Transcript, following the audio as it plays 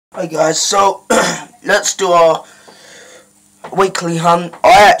Hi guys, so let's do our weekly hunt.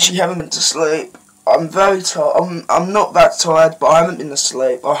 I actually haven't been to sleep. I'm very tired. I'm not that tired, but I haven't been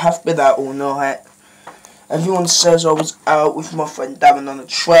asleep. I have been out all night. Everyone says I was out with my friend Darren on a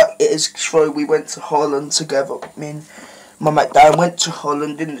truck. It is true. We went to Holland together. Me and my mate Darren went to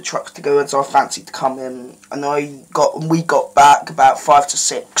Holland in the truck together, so I fancied to come in. And we got back about 5 to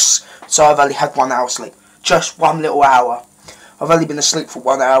 6. So I've only had 1 hour sleep. Just 1 little hour. I've only been asleep for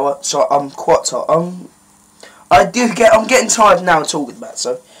 1 hour, so I'm quite tired. I'm getting tired now talking about it,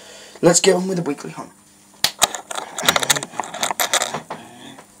 so let's get on with the weekly hunt.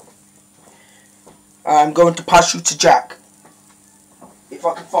 I'm going to pass you to Jack. If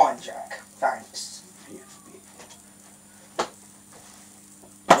I can find Jack. Thanks.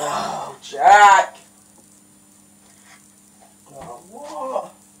 Oh, Jack! Oh,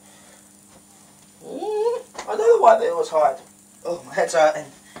 what? I don't know why they always hide. Oh, my head's hurting.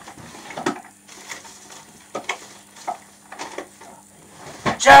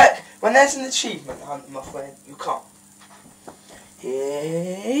 Jack, when there's an achievement hunt, my friend, you can't.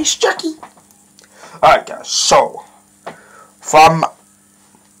 Here's Jackie. Alright guys, so from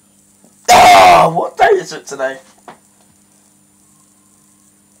what day is it today?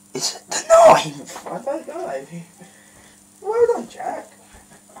 Is it the 9th? I don't know. Well done, Jack.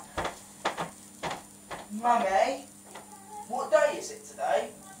 Mummy, what day is it today?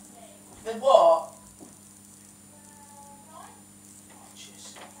 The what? Oh,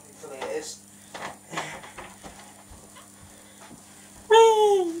 jeez. Hopefully it is.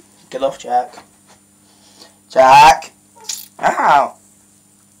 Get off, Jack. Jack! Ow!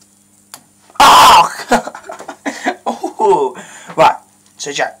 Oh! Oh! Right,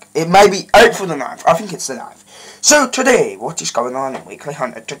 so Jack, it may be out for the 9th. I think it's the 9th. So today, what is going on in Weekly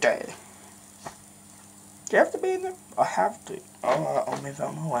Hunter today? Do you have to be in there? I have to. Alright, I'll move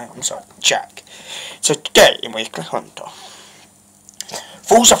out of my way. I'm sorry, Jack. So today in Weekly Hunter,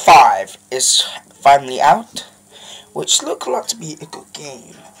 Forza 5 is finally out, which looks like to be a good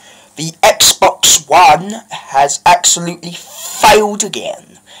game. The Xbox One has absolutely failed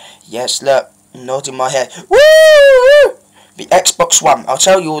again. Yes, look, nodding my head. Woo! The Xbox One. I'll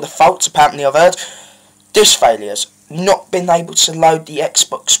tell you all the faults. Apparently, I've heard this failure's not been able to load the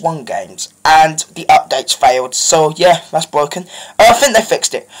Xbox One games, and the updates failed. So yeah, that's broken. I think they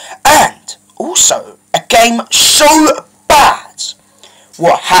fixed it. And also, a game so bad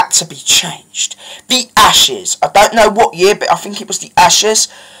what had to be changed. The Ashes. I don't know what year, but I think it was the Ashes.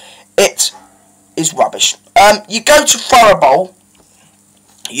 It is rubbish. You go to throw a ball.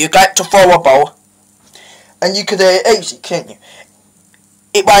 And you could easy, can't you?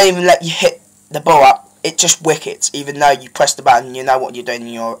 It won't even let you hit the ball up. It just wickets, even though you press the button and you know what you're doing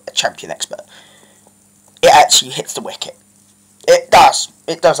and you're a champion expert. It actually hits the wicket. It does.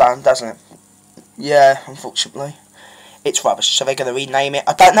 It does, doesn't it? Yeah, unfortunately. It's rubbish, so they're going to rename it.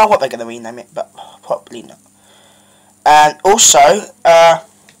 I don't know what they're going to rename it, but probably not. And also,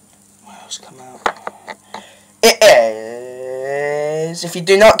 what else come out? It is, if you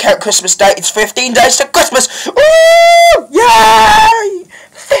do not count Christmas Day, it's 15 days to Christmas! Woo! Yay!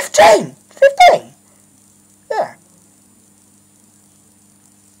 15! Yeah.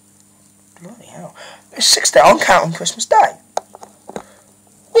 Bloody hell. It's 16, I'm counting Christmas Day.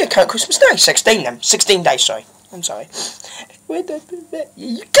 Yeah, count Christmas Day. 16 then. 16 days, sorry. I'm sorry. You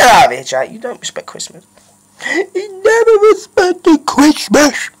get out of here, Jake. You don't respect Christmas. You never respected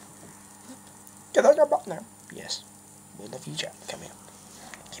Christmas. Can I go back now? Yes. We love you, Jack. Come here.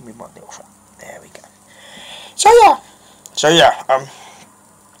 Give me my little friend. There we go. So yeah.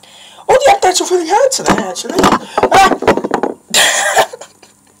 All the updates are really hard today, actually.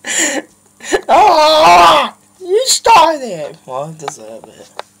 You started it. Well, I deserve it.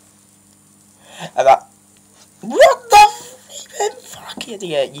 And what the fuck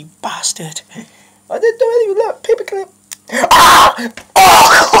idiot, you bastard. I didn't do anything. Look, paperclip.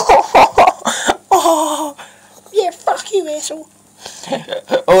 Oh, yeah, fuck you, asshole.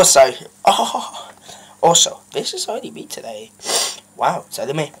 Also, this is only me today. Wow, it's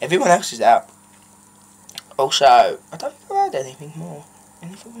only me. Everyone else is out. Also, I don't think I had anything more.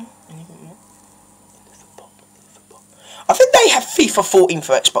 Anything more? I think they have FIFA 14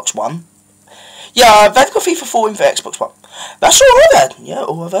 for Xbox One. Yeah, they've got FIFA 14 for Xbox One. That's all I've heard. Yeah,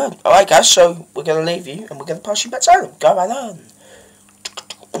 all I've heard. Alright guys, so we're going to leave you and we're going to pass you back to Adam. Go right on.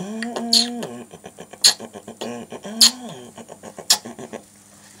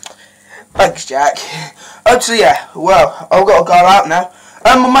 Thanks, Jack. So yeah, well, I've got to go out now.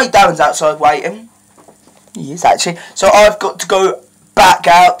 My mate Darren's outside waiting. He is actually. So I've got to go back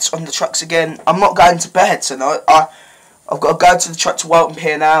out on the trucks again. I'm not going to bed tonight. I've got to go to the truck to Walton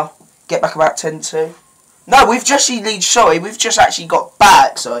Pier now. Get back about 10 to. No, we've just actually got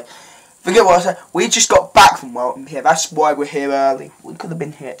back. Sorry. Forget what I said. We just got back from Walton Pier. That's why we're here early. We could have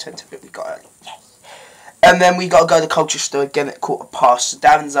been here at 10 to, but we got early. Yes. And then we got to go to the culture store again at 1:15. So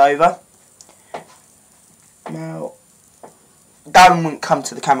Darren's over. Now, Darren wouldn't come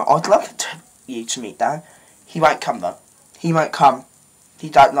to the camera. I'd love you to meet Darren. He won't come though. He won't come. He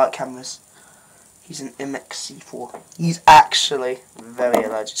don't like cameras. He's an MXC4. He's actually very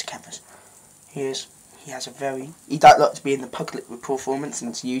allergic to cameras. He is. He has a very... He don't like to be in the public with performance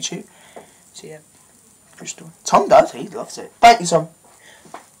into YouTube. So yeah. True story. Tom does. He loves it. Thank you, Tom.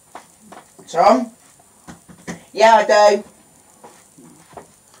 Tom? Yeah, I do.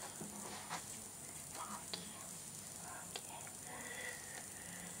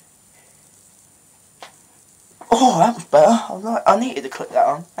 Oh, that was better. I needed to click that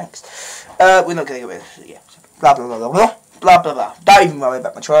on. Thanks. We're not going to get rid of it. Yeah. Blah, blah, blah, blah, blah. Blah, blah, blah. Don't even worry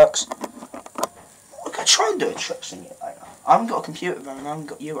about my trucks. I'm going to try and do a truck thing later. I haven't got a computer running. I haven't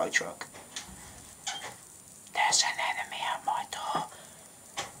got Euro truck. There's an enemy at my door.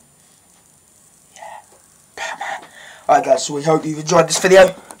 Yeah. Come on. Alright guys, so we hope you've enjoyed this video.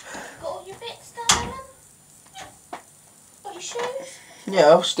 Got all your bits, darling? Got your shoes?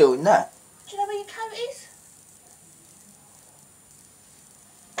 Yeah, I'm still in that. Do you know where your coat is?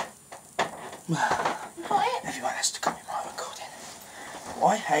 You got it? Everyone has to come in my recording.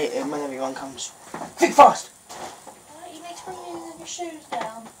 I hate it when everyone comes. Think fast! Right, you need to bring your shoes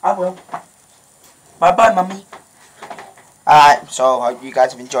down. I will. Bye bye, mummy. Alright, so I hope you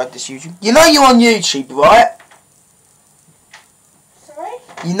guys have enjoyed this YouTube. You know you're on YouTube, right? Sorry?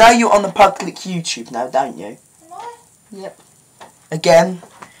 You know you're on the public YouTube now, don't you? Am I? Yep. Again.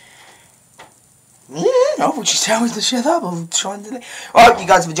 Oh, would you tell me to shut up? I'm trying to... I hope you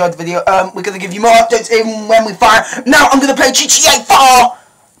guys have enjoyed the video. We're going to give you more updates even when we find... Now I'm going to play GTA 4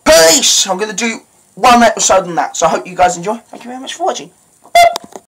 Police! I'm going to do one episode on that. So I hope you guys enjoy. Thank you very much for watching. Boop.